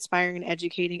exciting and inspiring and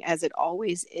educating, as it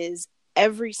always is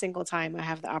every single time I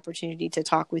have the opportunity to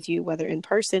talk with you, whether in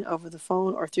person, over the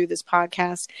phone, or through this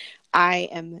podcast. I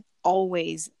am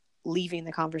always leaving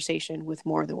the conversation with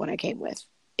more than what I came with.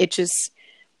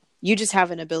 You just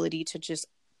have an ability to just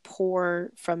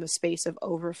pour from a space of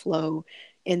overflow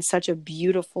in such a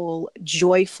beautiful,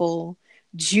 joyful,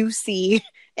 juicy,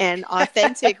 and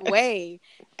authentic way.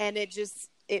 And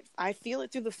I feel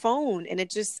it through the phone, and it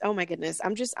just, oh my goodness,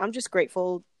 I'm just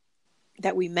grateful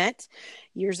that we met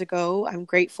years ago. I'm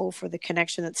grateful for the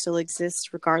connection that still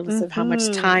exists, regardless of how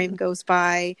much time goes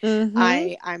by.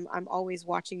 I'm always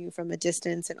watching you from a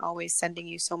distance and always sending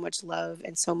you so much love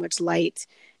and so much light.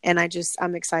 And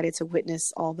I'm excited to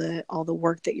witness all the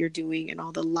work that you're doing and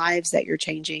all the lives that you're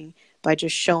changing by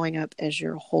just showing up as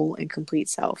your whole and complete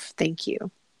self. Thank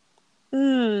you.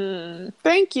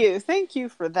 Thank you. Thank you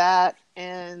for that.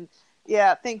 And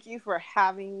yeah, thank you for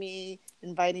having me,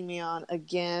 inviting me on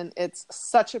again. It's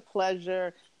such a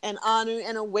pleasure and honor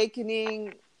and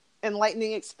awakening,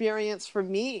 enlightening experience for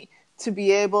me to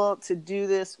be able to do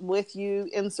this with you,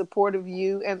 in support of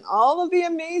you, and all of the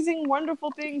amazing, wonderful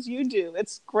things you do.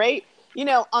 It's great,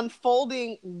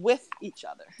 unfolding with each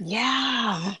other.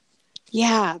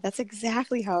 Yeah, that's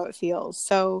exactly how it feels.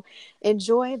 So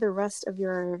enjoy the rest of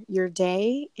your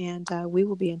day, and we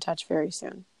will be in touch very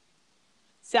soon.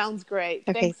 Sounds great.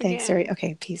 Okay, thanks, Sari. Again.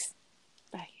 Okay, peace.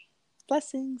 Bye.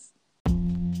 Blessings.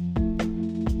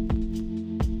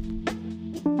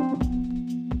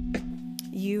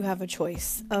 You have a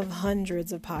choice of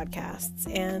hundreds of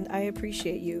podcasts, and I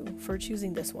appreciate you for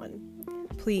choosing this one.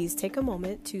 Please take a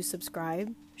moment to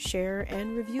subscribe, share,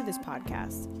 and review this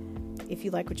podcast. If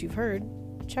you like what you've heard,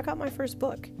 check out my first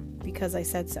book, Because I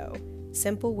Said So: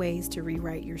 Simple Ways to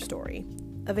Rewrite Your Story,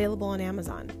 available on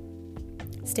Amazon.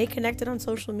 Stay connected on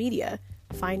social media.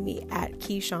 Find me at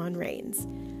Keyshawn Rains.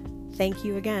 Thank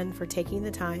you again for taking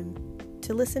the time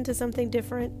to listen to something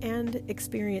different and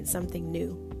experience something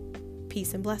new.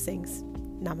 Peace and blessings.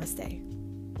 Namaste.